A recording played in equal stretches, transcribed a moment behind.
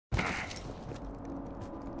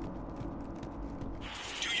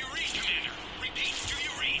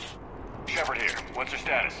What's your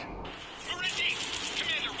status? We're in deep.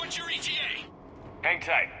 Commander, what's your ETA? Hang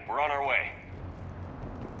tight. We're on our way.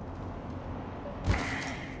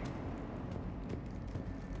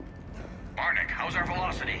 Barnick, how's our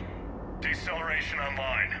velocity? Deceleration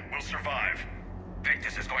online. We'll survive.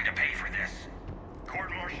 Victus is going to pay for this.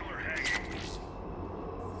 Court-martial or hanging?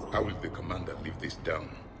 How will the commander leave this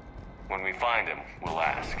down? When we find him, we'll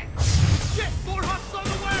ask. Shit! More huts on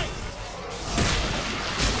the way!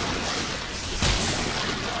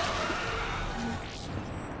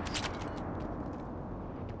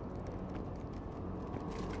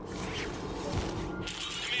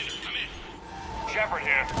 Commander, come in. Shepard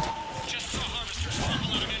here. Just saw harvesters farm a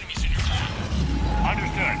lot of enemies in your path.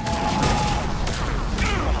 Understood.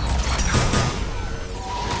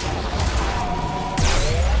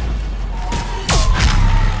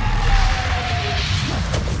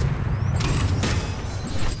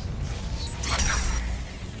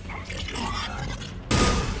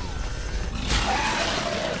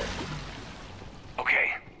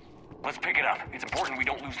 Okay. Let's pick it up. It's important we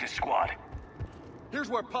don't lose this squad. Here's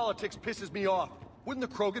where politics pisses me off. Wouldn't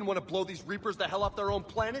the Krogan want to blow these Reapers the hell off their own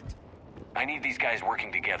planet? I need these guys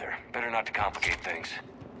working together. Better not to complicate things.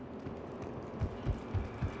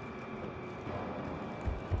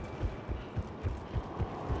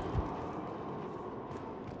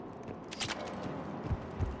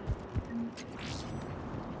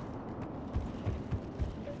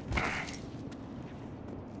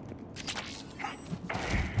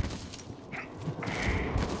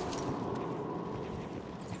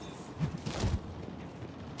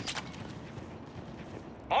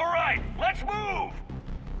 All right, let's move!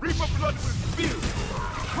 Reaper blood will spill!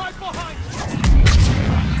 Right behind you!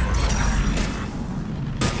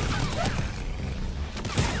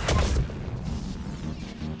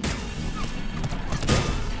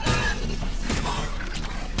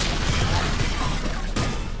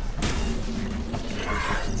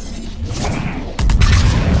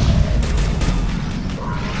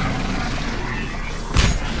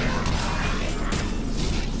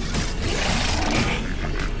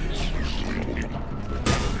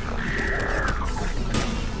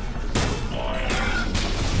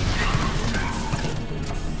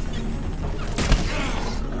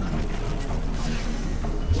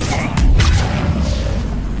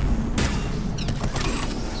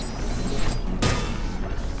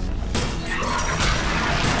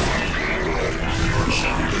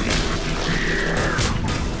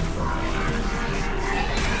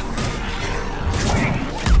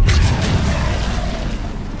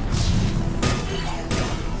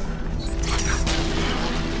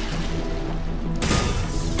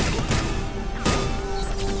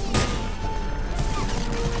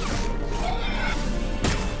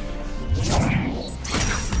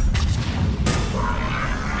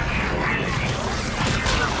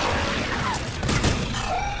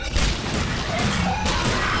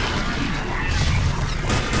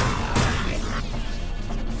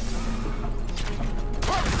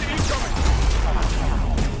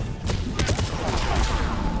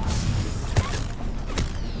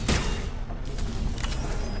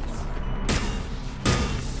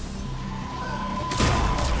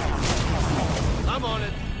 I'm on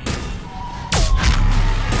it.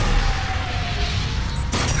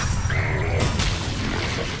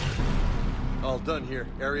 All done here.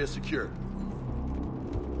 Area secure.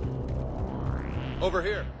 Over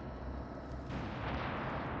here.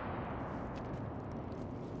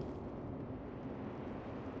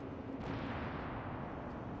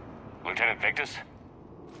 Lieutenant Victus?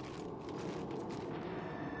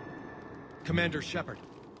 Commander Shepard,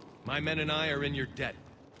 my men and I are in your debt.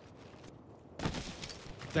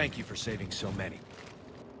 Thank you for saving so many.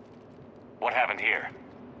 What happened here?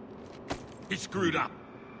 He screwed up.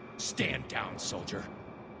 Stand down, soldier.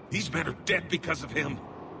 These men are dead because of him.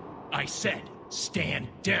 I said, stand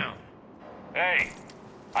down. Hey,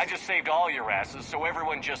 I just saved all your asses, so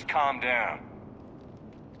everyone just calm down.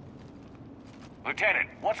 Lieutenant,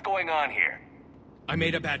 what's going on here? I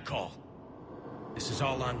made a bad call. This is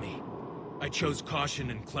all on me. I chose caution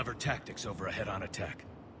and clever tactics over a head-on attack.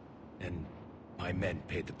 And my men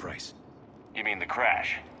paid the price. You mean the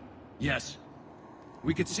crash? Yes.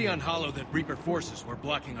 We could see on Hollow that Reaper forces were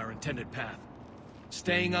blocking our intended path.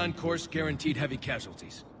 Staying on course guaranteed heavy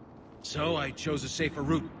casualties. So I chose a safer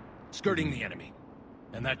route, skirting the enemy.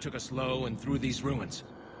 And that took us low and through these ruins.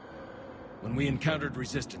 When we encountered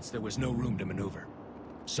resistance, there was no room to maneuver.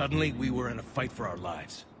 Suddenly, we were in a fight for our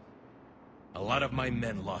lives. A lot of my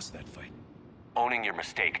men lost that fight. Owning your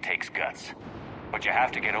mistake takes guts. But you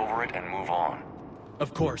have to get over it and move on.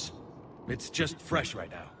 Of course. It's just fresh right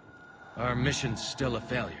now. Our mission's still a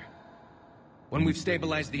failure. When we've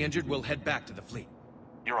stabilized the injured, we'll head back to the fleet.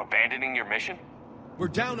 You're abandoning your mission? We're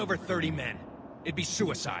down over 30 men. It'd be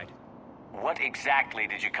suicide. What exactly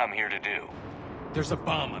did you come here to do? There's a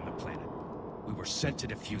bomb on the planet. We were sent to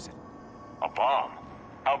defuse it. A bomb?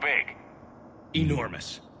 How big?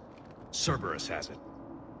 Enormous. Cerberus has it.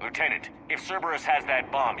 Lieutenant, if Cerberus has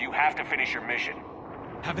that bomb, you have to finish your mission.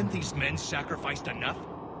 Haven't these men sacrificed enough?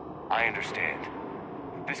 I understand.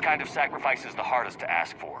 This kind of sacrifice is the hardest to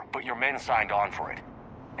ask for, but your men signed on for it.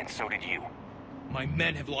 And so did you. My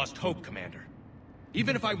men have lost hope, Commander.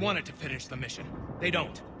 Even if I wanted to finish the mission, they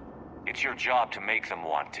don't. It's your job to make them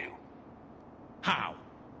want to. How?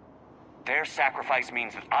 Their sacrifice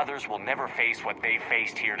means that others will never face what they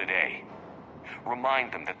faced here today.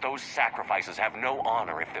 Remind them that those sacrifices have no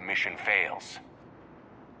honor if the mission fails.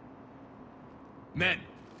 Men,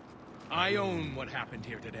 I own what happened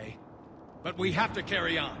here today. But we have to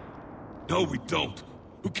carry on. No, we don't.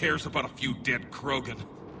 Who cares about a few dead Krogan?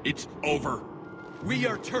 It's over. We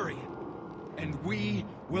are Turian, and we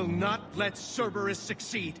will not let Cerberus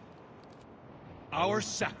succeed. Our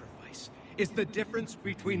sacrifice is the difference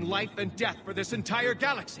between life and death for this entire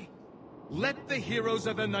galaxy. Let the heroes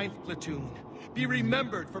of the 9th Platoon be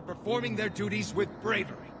remembered for performing their duties with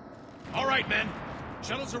bravery. All right, men.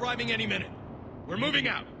 Shuttle's arriving any minute. We're moving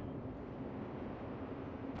out.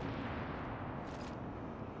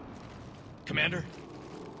 Commander,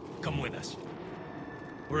 come with us.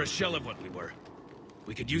 We're a shell of what we were.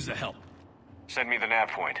 We could use the help. Send me the nav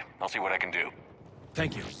point. I'll see what I can do.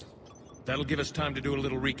 Thank you. That'll give us time to do a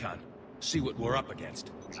little recon. See what we're up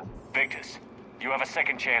against. Victus, you have a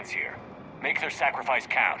second chance here. Make their sacrifice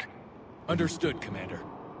count. Understood, Commander.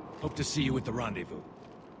 Hope to see you at the rendezvous.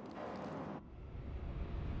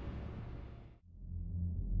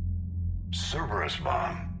 Cerberus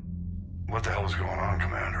bomb. What the hell is going on,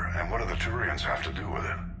 Commander? And what do the Turians have to do with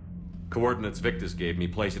it? Coordinates Victus gave me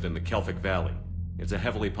place it in the Kelphic Valley. It's a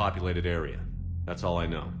heavily populated area. That's all I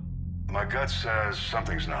know. My gut says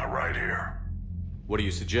something's not right here. What do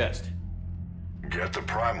you suggest? Get the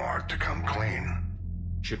Primarch to come clean.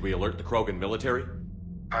 Should we alert the Krogan military?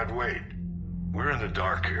 I'd wait. We're in the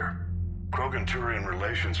dark here. Krogan-Turian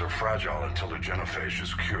relations are fragile until the genophage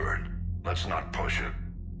is cured. Let's not push it.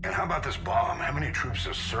 And how about this bomb? How many troops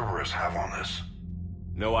does Cerberus have on this?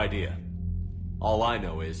 No idea. All I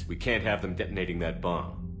know is we can't have them detonating that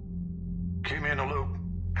bomb. Keep me in the loop.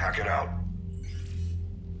 Hack it out.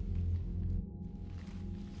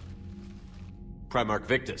 Primarch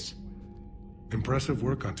Victus. Impressive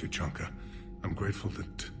work on Tuchanka. I'm grateful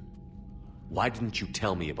that... Why didn't you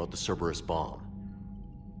tell me about the Cerberus bomb?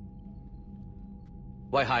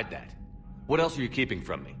 Why hide that? What else are you keeping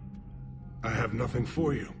from me? I have nothing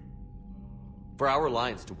for you. For our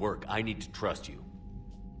alliance to work, I need to trust you.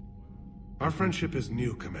 Our friendship is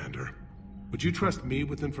new, Commander. Would you trust me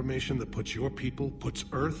with information that puts your people, puts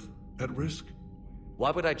Earth, at risk? Why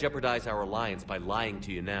would I jeopardize our alliance by lying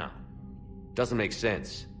to you now? Doesn't make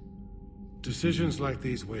sense. Decisions like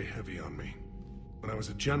these weigh heavy on me. When I was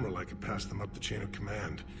a general, I could pass them up the chain of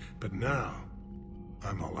command. But now,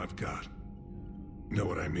 I'm all I've got. Know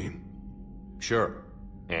what I mean? Sure.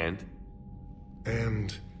 And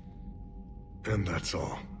that's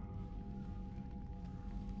all.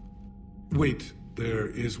 Wait, there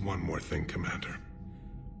is one more thing, Commander.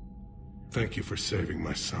 Thank you for saving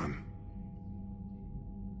my son.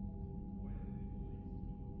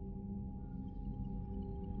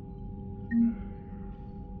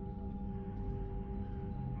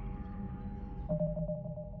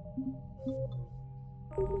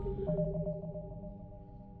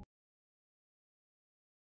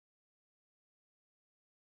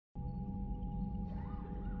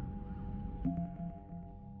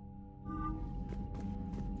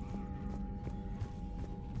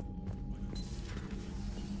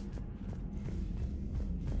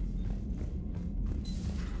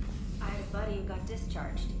 I have a buddy who got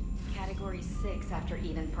discharged. Category 6 after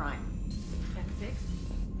Eden Prime. At 6?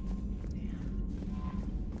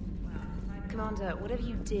 Commander, whatever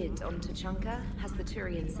you did on Tuchanka has the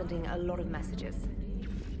Turians sending a lot of messages.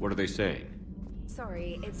 what are they saying?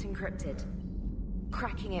 Sorry, it's encrypted.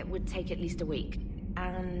 Cracking it would take at least a week,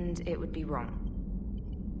 and it would be wrong.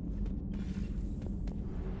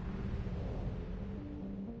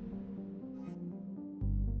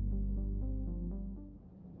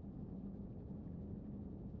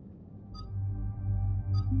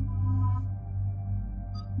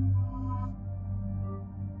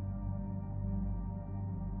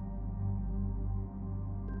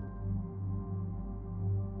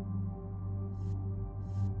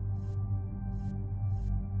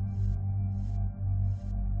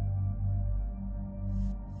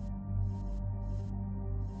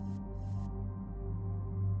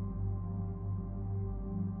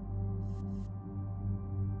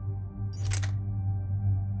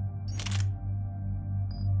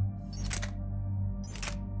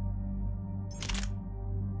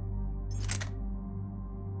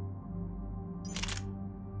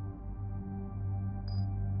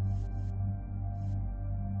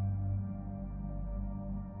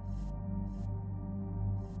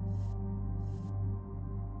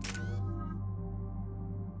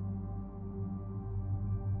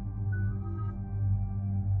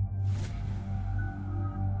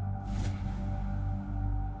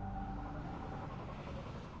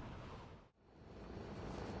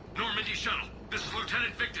 Indy Shuttle. This is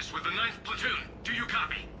Lieutenant Victus with the 9th Platoon. Do you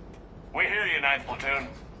copy? We hear you, 9th Platoon.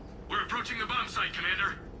 We're approaching the bomb site,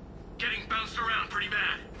 Commander. Getting bounced around pretty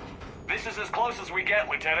bad. This is as close as we get,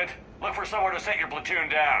 Lieutenant. Look for somewhere to set your platoon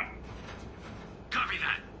down. Copy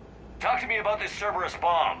that. Talk to me about this Cerberus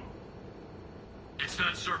bomb. It's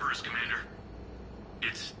not Cerberus, Commander.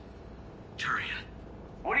 It's... Turian.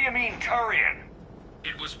 What do you mean, Turian?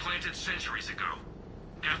 It was planted centuries ago,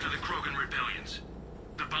 after the Krogan rebellions.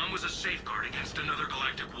 The bomb was a safeguard against another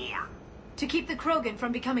galactic war. To keep the Krogan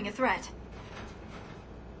from becoming a threat.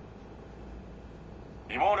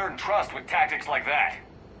 You won't earn trust with tactics like that.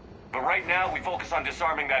 But right now, we focus on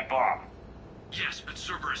disarming that bomb. Yes, but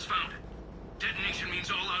Cerberus found it. Detonation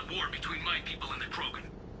means all-out war between my people and the Krogan.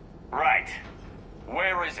 Right.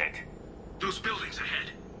 Where is it? Those buildings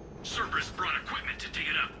ahead. Cerberus brought equipment to dig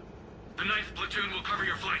it up. The 9th Platoon will cover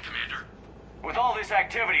your flank, Commander. With all this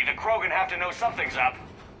activity, the Krogan have to know something's up.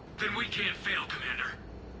 Then we can't fail, Commander.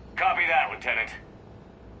 Copy that, Lieutenant.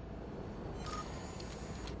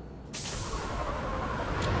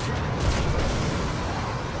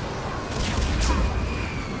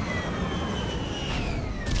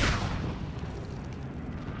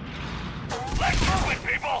 Let's move it,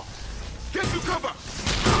 people! Get to cover!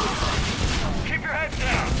 Keep your heads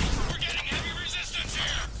down! We're getting heavy resistance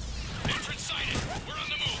here! Entrance sighted. We're on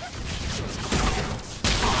the move.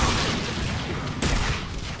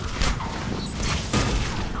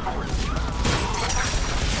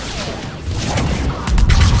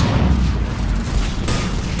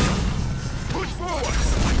 Push forward!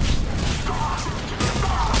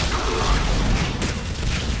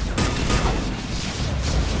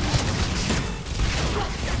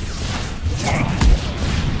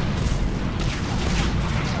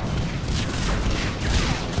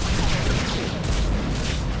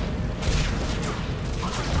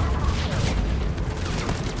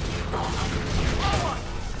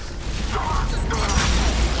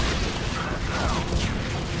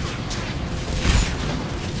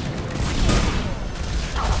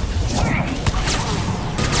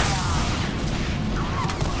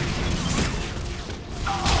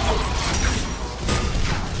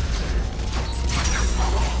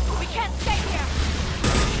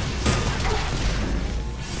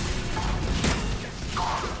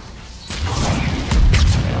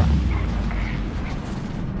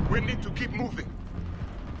 We need to keep moving.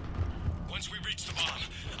 Once we reach the bomb,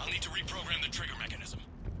 I'll need to reprogram the trigger mechanism.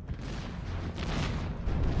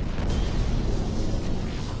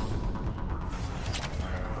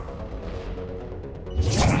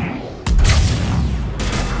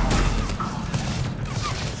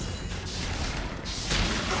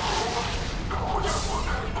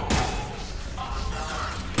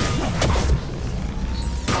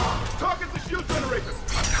 Target the shield generator!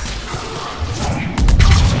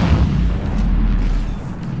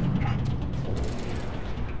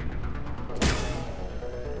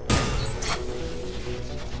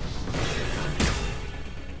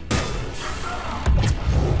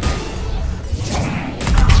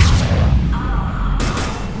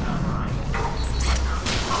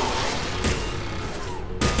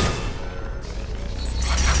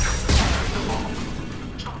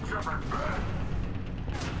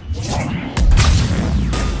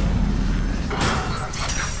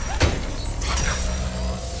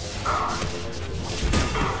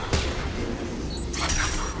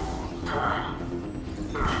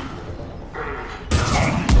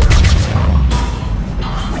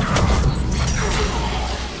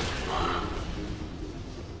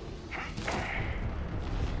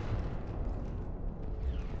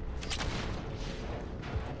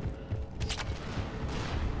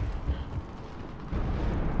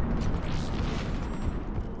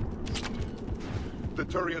 The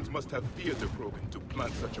Turians must have feared the Krogan to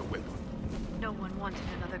plant such a weapon. No one wanted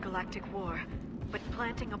another galactic war, but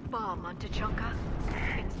planting a bomb on Tuchanka?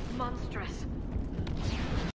 It's monstrous.